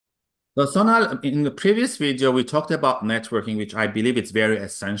So Sonal, in the previous video, we talked about networking, which I believe is very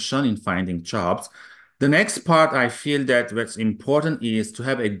essential in finding jobs. The next part, I feel that what's important is to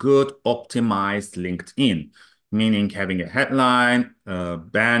have a good optimized LinkedIn, meaning having a headline, a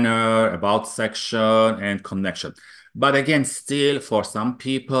banner, about section, and connection. But again, still for some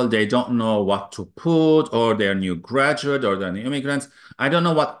people, they don't know what to put, or they're new graduate, or they're new immigrants. I don't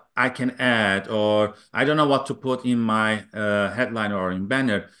know what I can add, or I don't know what to put in my headline or in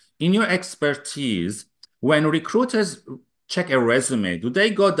banner. In your expertise, when recruiters check a resume, do they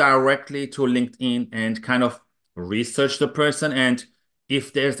go directly to LinkedIn and kind of research the person? And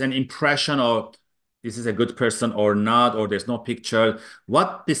if there's an impression of this is a good person or not, or there's no picture,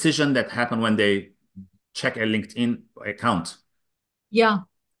 what decision that happen when they check a LinkedIn account? Yeah,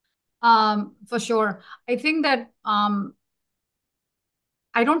 for sure. I think that I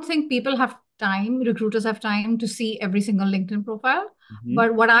don't think people have time, recruiters have time to see every single LinkedIn profile. Mhm.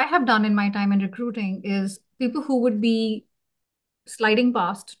 But what I have done in my time in recruiting is people who would be sliding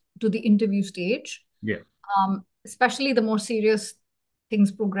past to the interview stage, Yeah. especially the more serious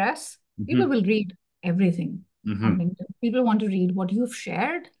things progress, people Hmm. will read everything on Hmm. LinkedIn. People want to read what you've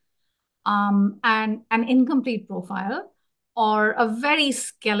shared, and an incomplete profile or a very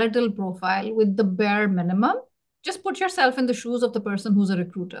skeletal profile with the bare minimum. Just put yourself in the shoes of the person who's a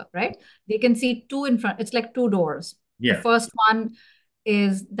recruiter, right? They can see two in front. It's like two doors. The Yeah. first one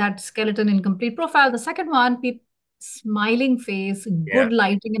is that skeleton incomplete profile. The second one, smiling face, Yeah. good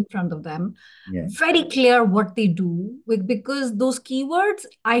lighting in front of them, Yeah. very clear what they do. Because those keywords,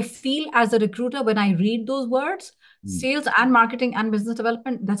 I feel as a recruiter, when I read those words, sales and marketing and business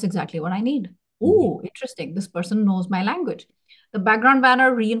development, that's exactly what I need. Mm-hmm. Oh, interesting. This person knows my language. The background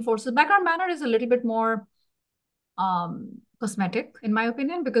banner reinforces. Background banner is a little bit more cosmetic, in my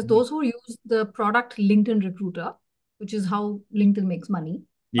opinion, because those who use the product LinkedIn Recruiter, which is how LinkedIn makes money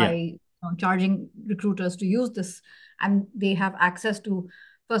by Yeah. charging recruiters to use this, and they have access to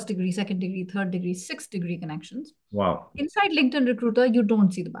first degree, second degree, third degree, sixth degree connections. Wow. Inside LinkedIn Recruiter, you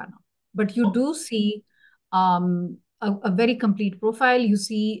don't see the banner, but you do see a very complete profile. You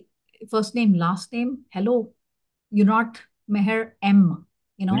see first name, last name. Hello, you're not Meher M.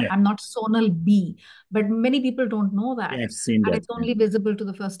 Yeah. I'm not Sonal B. But many people don't know Yeah, that. I've seen And that. it's only visible to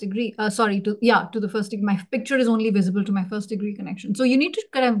the first degree. Sorry, to the first degree. My picture is only visible to my first degree connection. So you need to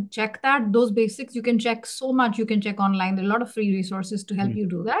kind of check that. Those basics, you can check so much. You can check online. There are a lot of free resources to help Yeah. you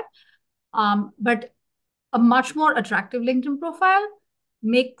do that. But a much more attractive LinkedIn profile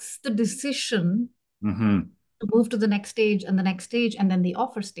makes the decision Mm-hmm. to move to the next stage and the next stage and then the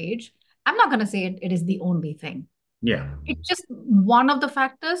offer stage. I'm not going to say it is the only thing. Yeah. It's just one of the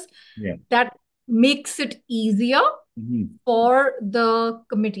factors Yeah. that makes it easier Mm-hmm. for the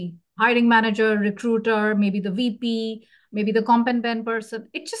committee, hiring manager, recruiter, maybe the VP, maybe the comp and ben person.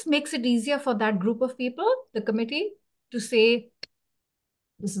 It just makes it easier for that group of people, the committee, to say,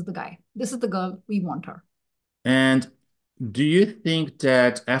 this is the guy, this is the girl, we want her. And do you think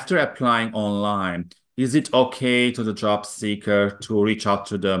that after applying online, is it okay to the job seeker to reach out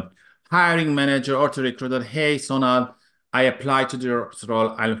to the hiring manager or to recruiter? Hey, Sonal, I applied to this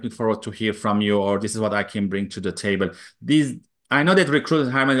role. I'm looking forward to hear from you, or this is what I can bring to the table. These, I know that recruiters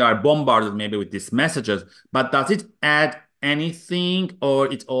and hiring managers are bombarded maybe with these messages, but does it add anything,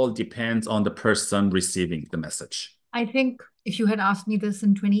 or it all depends on the person receiving the message? I think if you had asked me this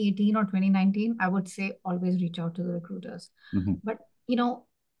in 2018 or 2019, I would say always reach out to the recruiters. Mhm. But,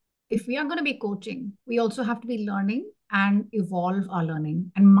 if we are going to be coaching, we also have to be learning and evolve our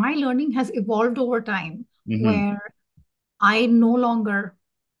learning. And my learning has evolved over time, Mhm. where I no longer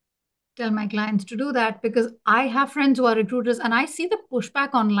tell my clients to do that because I have friends who are recruiters and I see the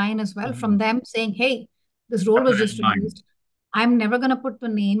pushback online as well from Mhm. them saying, hey, this role was Apply just online. released. I'm never going to put the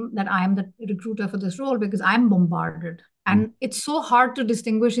name that I am the recruiter for this role because I'm bombarded. Mhm. And it's so hard to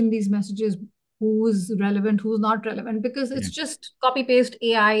distinguish in these messages who's relevant, who's not relevant, because Yeah. it's just copy paste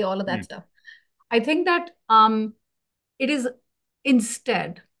AI, all of Yeah. that stuff. I think that it is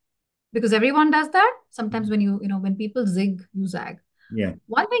instead, because everyone does that. Sometimes when people zig, you zag. Yeah.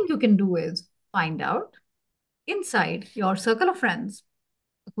 One thing you can do is find out inside your circle of friends,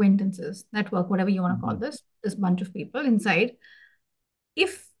 acquaintances, network, whatever you want to call Mhm. this bunch of people inside,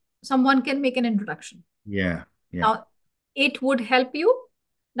 if someone can make an introduction. Yeah. Yeah. Now, it would help you.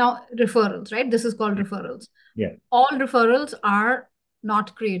 Now, referrals, right? This is called referrals. Yeah. All referrals are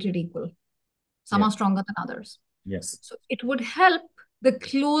not created equal. Some Yeah. are stronger than others. Yes. So it would help the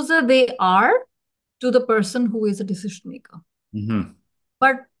closer they are to the person who is a decision maker. Hmm.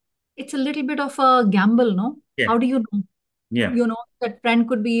 But it's a little bit of a gamble, no? Yeah. How do you know? Yeah. That friend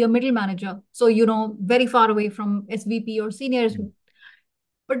could be a middle manager. So, very far away from SVP or senior.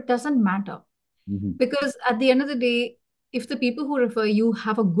 but doesn't matter. Mhm. Because at the end of the day, if the people who refer you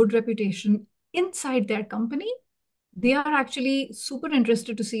have a good reputation inside their company, they are actually super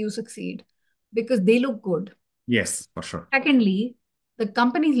interested to see you succeed because they look good. Yes, for sure. Secondly, the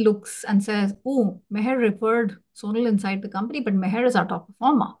company looks and says, oh, Meher referred Sonal inside the company, but Meher is our top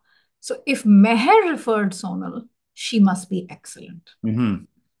performer. So if Meher referred Sonal, she must be excellent. Hmm.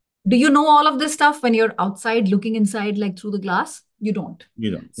 Do you know all of this stuff when you're outside looking inside, like through the glass? You don't.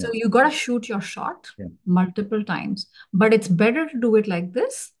 You don't. So Yeah. you got to shoot your shot Yeah. multiple times. But it's better to do it like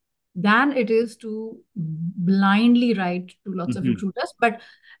this than it is to blindly write to lots of Hmm. recruiters. But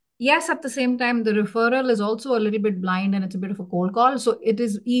yes, at the same time, the referral is also a little bit blind and it's a bit of a cold call. So it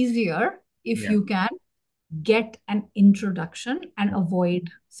is easier if Yeah. you can get an introduction and Yeah.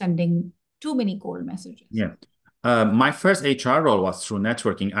 avoid sending too many cold messages. Yeah. My first HR role was through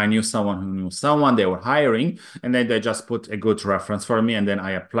networking. I knew someone who knew someone, they were hiring, and then they just put a good reference for me, and then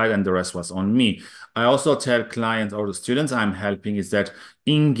I applied, and the rest was on me. I also tell clients or the students I'm helping is that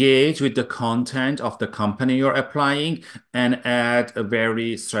engage with the content of the company you're applying and add a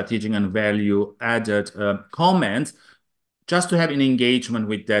very strategic and value added comments just to have an engagement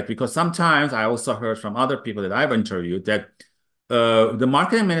with that. Because sometimes I also heard from other people that I've interviewed that the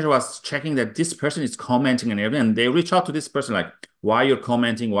marketing manager was checking that this person is commenting and everything, and they reach out to this person like, why you're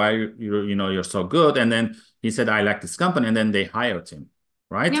commenting, why you're so good, and then he said, I like this company, and then they hired him,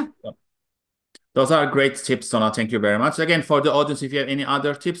 right? Yeah. Those are great tips, Sona. Thank you very much. Again, for the audience, if you have any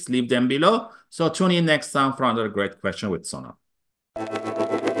other tips, leave them below. So tune in next time for another great question with Sona.